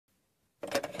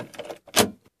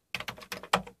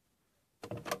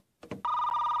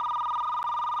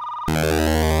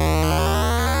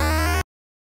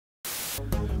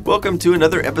Welcome to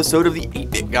another episode of the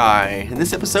 8-Bit Guy. In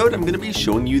this episode, I'm going to be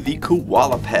showing you the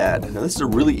KoalaPad. Now, this is a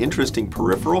really interesting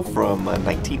peripheral from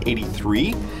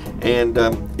 1983, and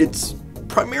it's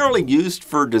primarily used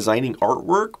for designing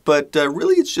artwork, but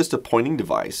really it's just a pointing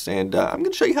device, and I'm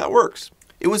going to show you how it works.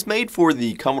 It was made for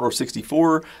the Commodore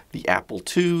 64, the Apple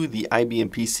II, the IBM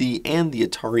PC, and the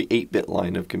Atari 8-bit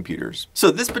line of computers. So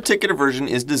this particular version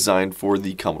is designed for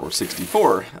the Commodore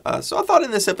 64. So I thought in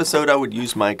this episode I would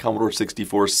use my Commodore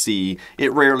 64C.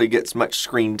 It rarely gets much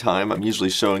screen time. I'm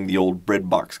usually showing the old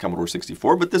breadbox Commodore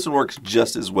 64, but this one works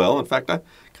just as well. In fact, I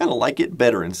kind of like it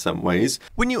better in some ways.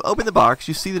 When you open the box,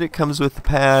 you see that it comes with the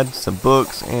pad, some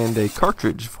books, and a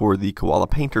cartridge for the Koala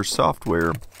Painter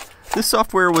software. This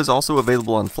software was also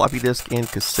available on floppy disk and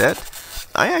cassette.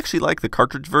 I actually like the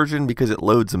cartridge version because it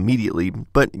loads immediately,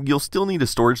 but you'll still need a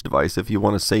storage device if you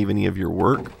want to save any of your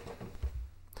work.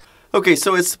 Okay,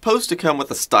 so it's supposed to come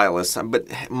with a stylus, but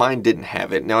mine didn't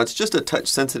have it. Now it's just a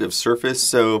touch-sensitive surface,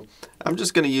 so I'm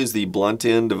just going to use the blunt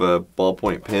end of a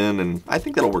ballpoint pen, and I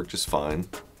think that'll work just fine.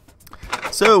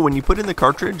 So when you put in the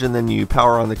cartridge and then you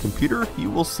power on the computer, you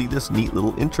will see this neat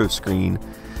little intro screen.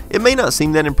 It may not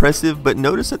seem that impressive, but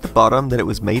notice at the bottom that it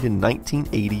was made in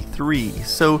 1983.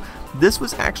 So this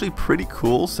was actually pretty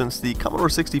cool since the Commodore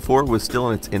 64 was still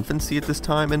in its infancy at this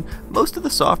time, and most of the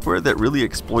software that really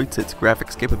exploits its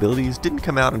graphics capabilities didn't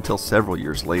come out until several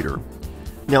years later.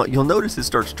 Now you'll notice it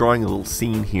starts drawing a little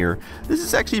scene here. This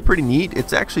is actually pretty neat.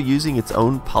 It's actually using its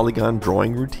own polygon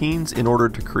drawing routines in order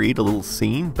to create a little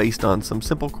scene based on some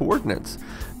simple coordinates.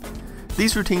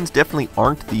 These routines definitely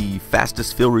aren't the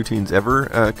fastest fill routines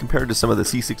ever compared to some of the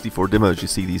C64 demos you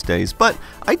see these days, but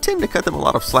I tend to cut them a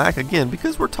lot of slack, again,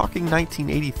 because we're talking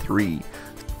 1983.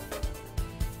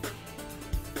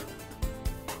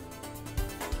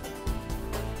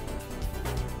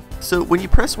 So when you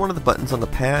press one of the buttons on the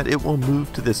pad, it will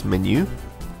move to this menu,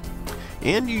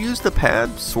 and you use the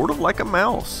pad sort of like a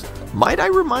mouse. Might I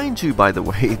remind you, by the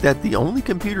way, that the only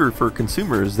computer for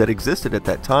consumers that existed at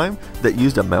that time that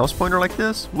used a mouse pointer like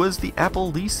this was the Apple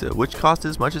Lisa, which cost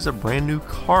as much as a brand new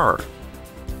car.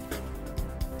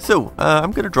 So,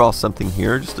 I'm going to draw something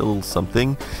here, just a little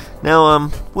something. Now,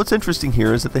 what's interesting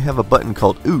here is that they have a button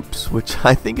called Oops, which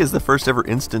I think is the first ever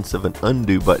instance of an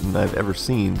undo button I've ever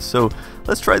seen. So,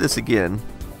 let's try this again.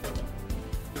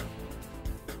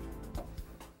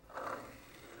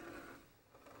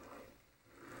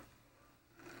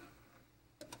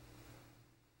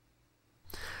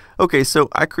 Okay, so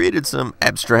I created some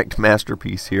abstract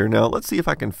masterpiece here. Now let's see if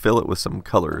I can fill it with some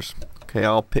colors. Okay,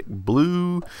 I'll pick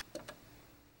blue.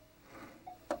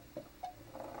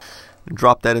 And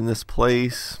drop that in this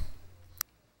place.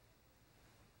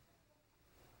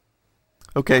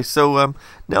 Okay, so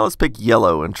now let's pick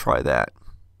yellow and try that.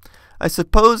 I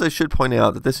suppose I should point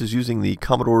out that this is using the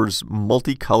Commodore's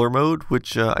multicolor mode,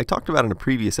 which I talked about in a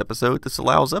previous episode. This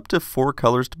allows up to 4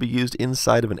 colors to be used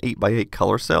inside of an 8x8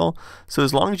 color cell. So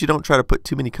as long as you don't try to put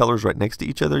too many colors right next to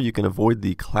each other, you can avoid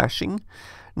the clashing.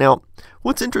 Now,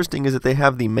 what's interesting is that they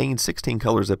have the main 16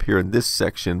 colors up here in this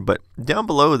section, but down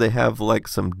below they have like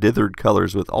some dithered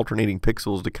colors with alternating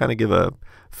pixels to kind of give a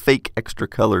fake extra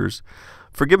colors.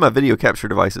 Forgive my video capture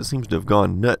device, it seems to have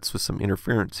gone nuts with some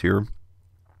interference here.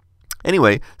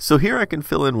 Anyway, so here I can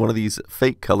fill in one of these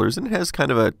fake colors, and it has kind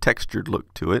of a textured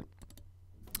look to it.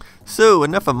 So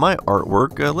enough of my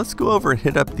artwork, let's go over and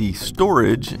hit up the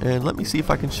storage, and let me see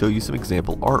if I can show you some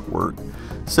example artwork.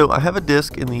 So I have a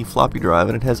disk in the floppy drive,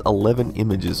 and it has 11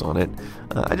 images on it.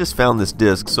 I just found this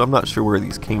disk, so I'm not sure where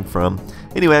these came from.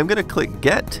 Anyway, I'm going to click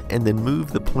Get, and then move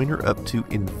the pointer up to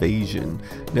Invasion.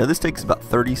 Now this takes about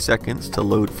 30 seconds to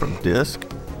load from disk.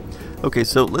 Okay,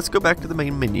 so let's go back to the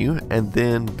main menu and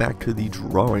then back to the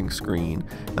drawing screen.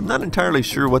 I'm not entirely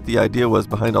sure what the idea was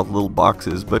behind all the little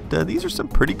boxes, but these are some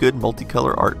pretty good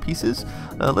multicolor art pieces.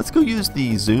 Let's go use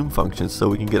the zoom function so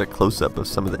we can get a close-up of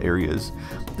some of the areas.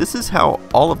 This is how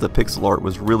all of the pixel art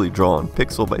was really drawn,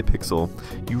 pixel by pixel.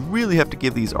 You really have to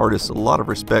give these artists a lot of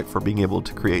respect for being able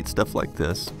to create stuff like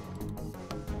this.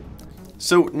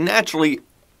 So naturally,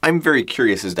 I'm very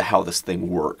curious as to how this thing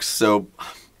works. So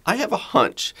I have a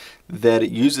hunch that it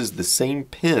uses the same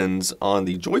pins on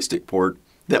the joystick port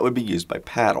that would be used by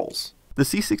paddles. The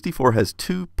C64 has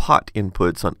 2 pot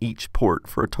inputs on each port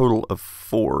for a total of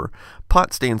 4.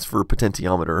 Pot stands for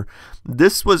potentiometer.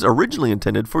 This was originally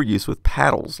intended for use with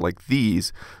paddles like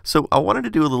these, so I wanted to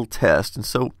do a little test, and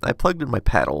so I plugged in my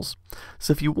paddles.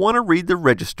 So if you want to read the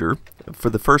register for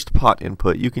the first pot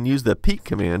input, you can use the peek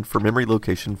command for memory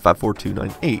location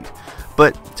 54298.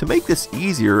 But to make this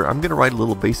easier, I'm going to write a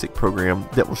little basic program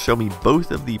that will show me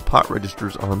both of the pot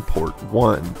registers on port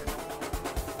 1.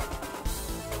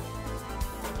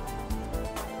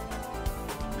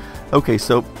 Okay,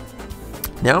 so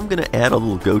now I'm going to add a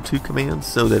little go-to command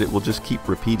so that it will just keep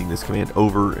repeating this command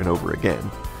over and over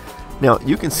again. Now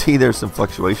you can see there's some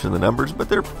fluctuation in the numbers, but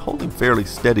they're holding fairly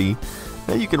steady.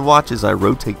 Now you can watch as I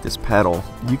rotate this paddle.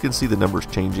 You can see the numbers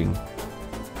changing.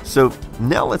 So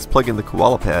now let's plug in the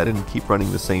KoalaPad and keep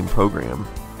running the same program.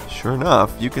 Sure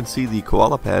enough, you can see the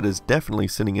KoalaPad is definitely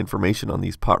sending information on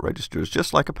these pot registers,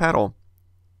 just like a paddle.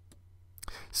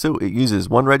 So it uses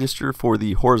one register for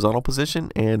the horizontal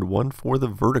position and one for the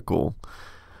vertical.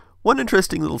 One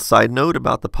interesting little side note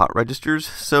about the pot registers,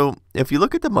 so if you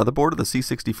look at the motherboard of the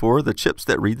C64, the chips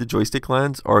that read the joystick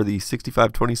lines are the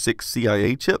 6526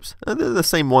 CIA chips. They're the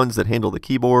same ones that handle the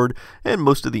keyboard and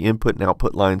most of the input and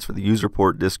output lines for the user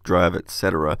port, disk drive,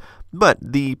 etc. But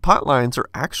the pot lines are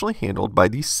actually handled by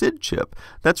the SID chip.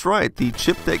 That's right, the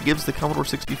chip that gives the Commodore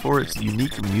 64 its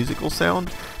unique musical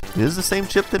sound is the same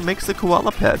chip that makes the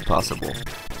KoalaPad possible.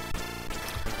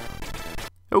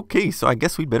 Okay, so I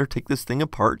guess we better take this thing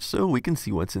apart so we can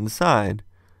see what's inside.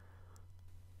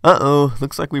 Uh-oh,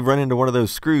 looks like we've run into one of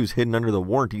those screws hidden under the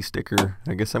warranty sticker.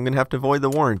 I guess I'm going to have to void the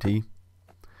warranty.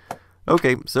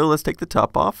 Okay, so let's take the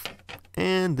top off,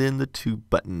 and then the two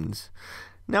buttons.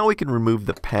 Now we can remove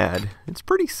the pad. It's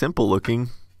pretty simple looking,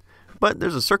 but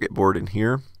there's a circuit board in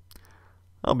here.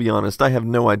 I'll be honest, I have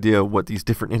no idea what these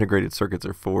different integrated circuits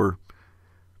are for.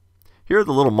 Here are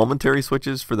the little momentary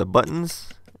switches for the buttons.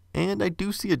 And I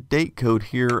do see a date code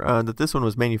here that this one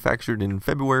was manufactured in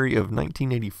February of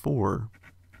 1984.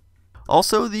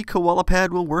 Also, the KoalaPad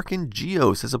will work in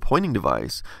GEOS as a pointing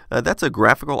device. That's a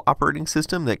graphical operating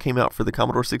system that came out for the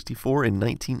Commodore 64 in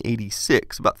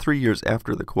 1986, about 3 years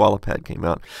after the KoalaPad came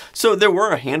out. So there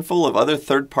were a handful of other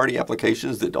third-party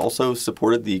applications that also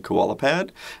supported the KoalaPad.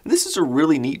 And this is a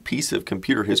really neat piece of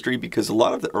computer history because a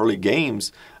lot of the early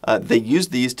games, they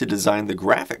used these to design the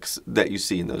graphics that you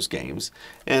see in those games.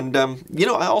 And, you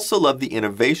know, I also love the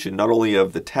innovation, not only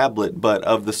of the tablet, but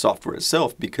of the software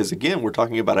itself, because again, we're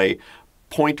talking about a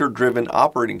pointer-driven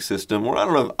operating system, or I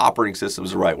don't know if operating system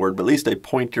is the right word, but at least a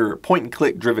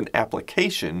point-and-click driven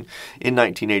application in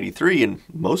 1983, and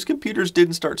most computers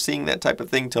didn't start seeing that type of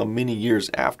thing till many years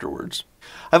afterwards.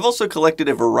 I've also collected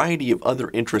a variety of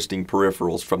other interesting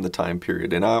peripherals from the time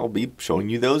period, and I'll be showing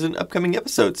you those in upcoming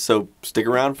episodes, so stick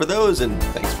around for those, and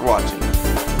thanks for watching.